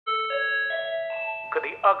Could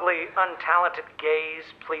the ugly, untalented gays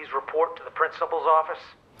please report to the principal's office?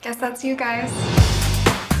 Guess that's you guys.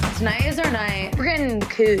 Tonight is our night. We're getting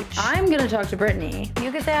cooch. I'm gonna talk to Brittany.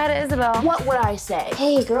 You can say hi to Isabel. What would I say?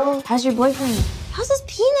 Hey, girl, how's your boyfriend? How's his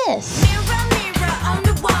penis? Mirror, mirror on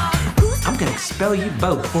the wall. I'm gonna expel you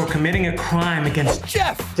both for committing a crime against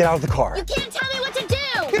Jeff. Get out of the car. You can't tell me what to do!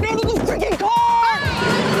 Get out of the freaking car!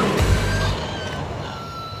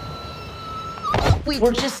 We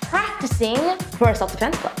were just practicing for a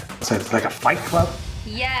self-defense club. So it's like a fight club?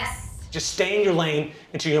 Yes. Just stay in your lane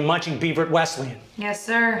until you're munching beaver at Wesleyan. Yes,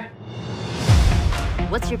 sir.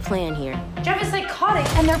 What's your plan here? Jeff is psychotic.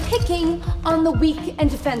 And they're picking on the weak and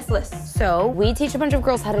defenseless. So we teach a bunch of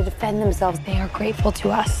girls how to defend themselves. They are grateful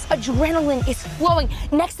to us. Adrenaline is flowing.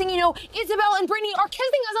 Next thing you know, Isabel and Brittany are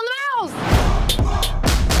kissing us on the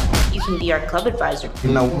mouths. You can be our club advisor.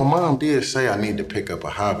 You know, my mom did say I need to pick up a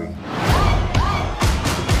hobby.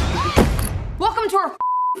 Welcome to our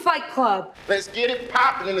fight club. Let's get it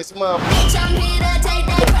popping in this mother. Bitch, I'm here to take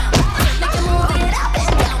that crown. Make you move it up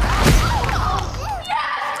and down.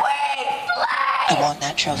 Yes, queen, slay! I want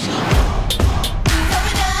that trophy.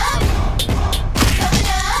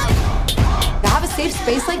 To have a safe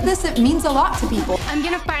space like this, it means a lot to people. I'm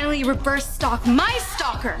gonna finally reverse stalk my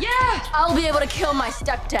stalker. Yeah! I'll be able to kill my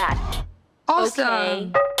stepdad. Awesome.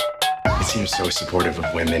 Okay. It seems so supportive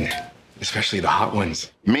of women, especially the hot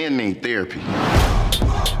ones. Men need therapy.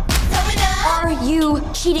 Are you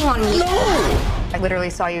cheating on me? No! I literally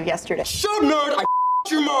saw you yesterday. Shut up, nerd! I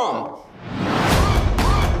your mom!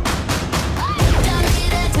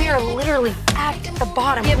 We are literally at the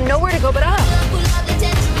bottom. We have nowhere to go but up.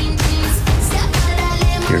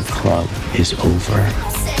 Your club is over.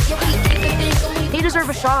 They deserve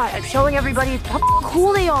a shot at showing everybody how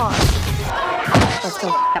cool they are. Let's go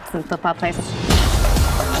have some football places.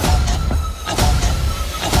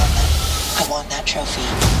 I want that trophy.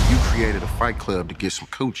 You created a fight club to get some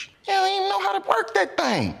coochie. You don't even know how to work that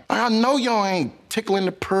thing. I know y'all ain't tickling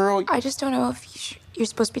the pearl. I just don't know if you're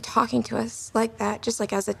supposed to be talking to us like that, just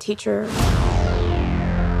like as a teacher.